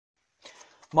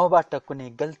मबाट कुनै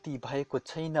गल्ती भएको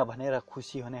छैन भनेर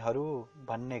खुसी हुनेहरू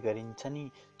भन्ने गरिन्छ नि।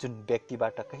 जुन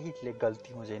व्यक्तिबाट कहिले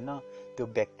गल्ती हुँदैन त्यो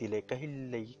व्यक्तिले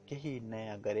कहिल्यै केही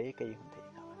नयाँ गरेकै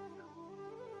हुँदैन।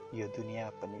 यो दुनियाँ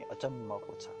पनि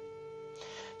अचम्मको छ।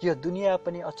 यो दुनियाँ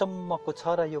पनि अचम्मको छ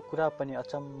र यो कुरा पनि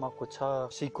अचम्मको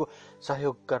छ। कसैको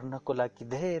सहयोग गर्नको लागि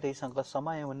धेरैसँग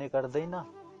समय हुने गर्दैन,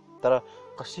 तर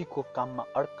कसैको काममा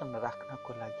अड्कन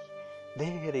राख्नको लागि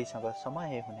धेरैसँग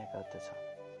समय हुने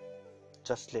गर्दछ।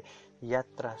 जसले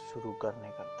यात्रा सुरु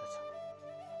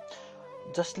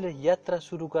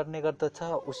गर्ने गर्दछ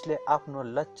उसले आफ्नो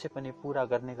लक्ष्य पनि पूरा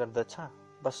गर्ने गर्दछ।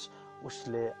 बस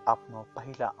उसले आफ्नो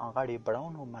पहिला अगाडि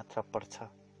बढाउनु मात्र पर्छ।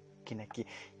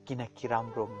 किनकि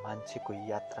राम्रो मान्छेको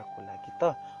यात्राको लागि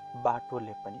त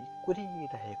बाटोले पनि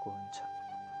कुरिरहेको हुन्छ।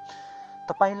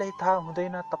 तपाईलाई थाहा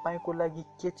हुँदैन तपाईको लागि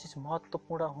के चिज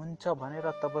महत्त्वपूर्ण हुन्छ भनेर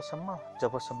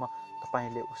जबसम्म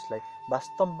तपाईले उसलाई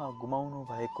वास्तवमा गुमाउनु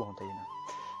भएको हुँदैन।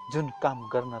 जुन काम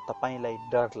गर्न तपाईलाई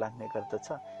डर लाग्ने गर्दछ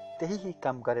त्यही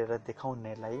काम गरेर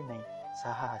देखाउनेलाई नै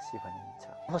साहसी भनिन्छ।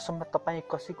 जबसम्म तपाई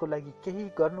कसैको लागि केही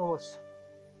गर्नुहोस्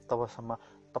तबसम्म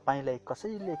तपाईलाई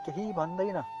कसैले केही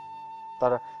भन्दैन,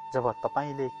 तर जब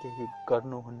तपाईले केही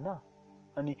गर्नुहुन्न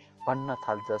अनि भन्न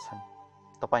थाल्दछन्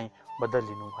तपाई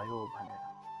बदलिनु भयो भनेर।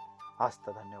 हस्त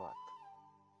धन्यवाद।